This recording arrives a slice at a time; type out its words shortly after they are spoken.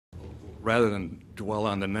rather than dwell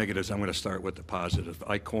on the negatives, I'm going to start with the positive.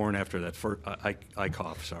 Eichhorn after that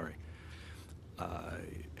Eickhoff, sorry.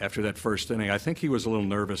 After that first inning, I think he was a little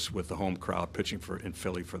nervous with the home crowd pitching in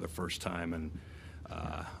Philly for the first time, and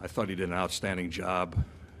I thought he did an outstanding job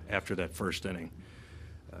after that first inning.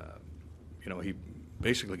 He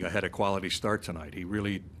basically had a quality start tonight. He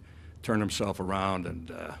really turned himself around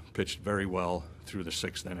and pitched very well through the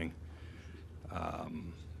sixth inning.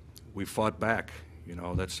 We fought back.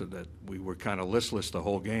 That we were kind of listless the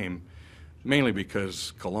whole game, mainly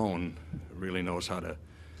because Cologne really knows how to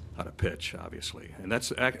pitch, obviously. And that's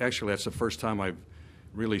the first time I've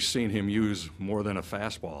really seen him use more than a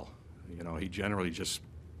fastball. He generally just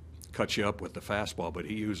cuts you up with the fastball, but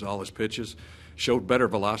he used all his pitches, showed better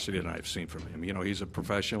velocity than I've seen from him. He's a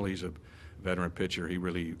professional, he's a veteran pitcher. He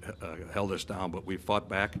really held us down, but we fought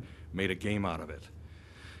back, made a game out of it.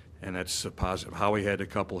 And that's a positive. Howie had a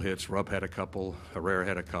couple hits, Rupp had a couple, Herrera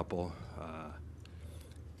had a couple.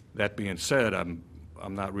 That being said, I'm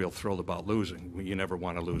not real thrilled about losing. You never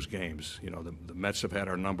want to lose games. The Mets have had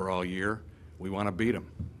our number all year. We want to beat them.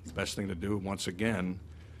 The best thing to do, once again,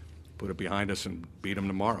 put it behind us and beat them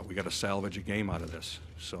tomorrow. We got to salvage a game out of this.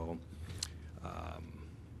 So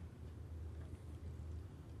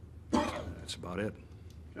that's about it.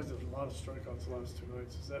 Guys, there's a lot of strikeouts the last 2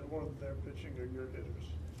 nights. Is that more of their pitching or your hitters?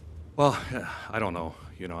 Well, I don't know.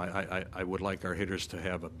 I would like our hitters to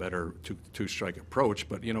have a better two-strike approach,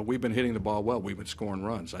 but, we've been hitting the ball well. We've been scoring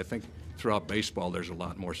runs. I think throughout baseball there's a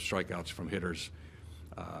lot more strikeouts from hitters.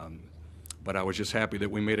 But I was just happy that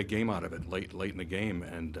we made a game out of it late in the game,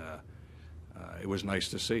 and it was nice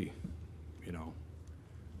to see.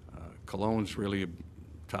 Cologne's really a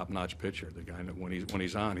top-notch pitcher. The guy that when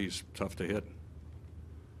he's on, he's tough to hit.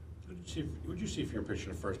 What did you see if you're pitching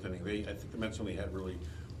the first inning? I think the Mets only had really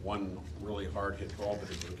one really hard hit ball, but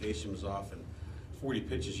his location was off, and 40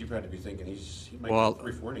 pitches. You've had to be thinking he might get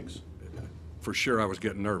 3-4 innings. For sure, I was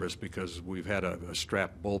getting nervous because we've had a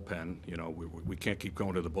strapped bullpen. We can't keep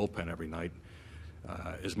going to the bullpen every night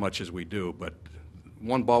as much as we do. But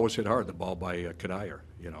one ball was hit hard, the ball by Kadire.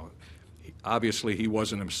 Obviously he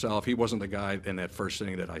wasn't himself. He wasn't the guy in that first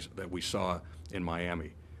inning that we saw in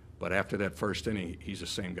Miami. But after that first inning, he's the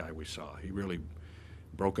same guy we saw. He really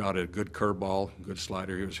broke out a good curveball, good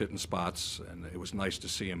slider. He was hitting spots, and it was nice to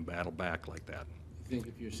see him battle back like that. You think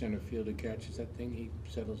if your center fielder catches that thing, he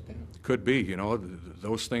settles down? Could be.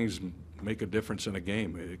 Those things make a difference in a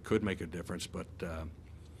game. It could make a difference, but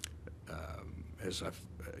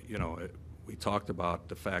we talked about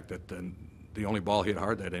the fact that the only ball hit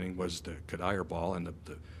hard that inning was the Kadire ball, and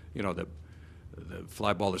the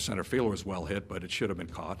fly ball to center fielder was well hit, but it should have been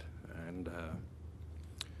caught. And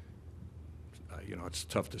it's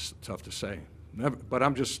tough to say. But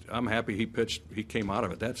I'm happy he pitched. He came out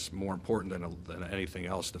of it. That's more important than anything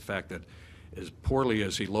else. The fact that as poorly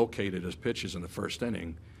as he located his pitches in the first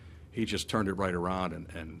inning, he just turned it right around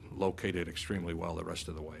and located extremely well the rest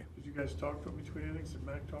of the way. Did you guys talk to him between innings? Did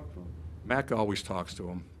Mac talk to him? Mac always talks to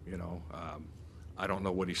him. I don't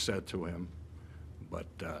know what he said to him, but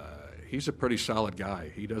he's a pretty solid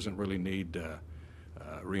guy. He doesn't really need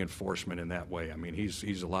reinforcement in that way. I mean, he's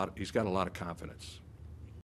got a lot of confidence.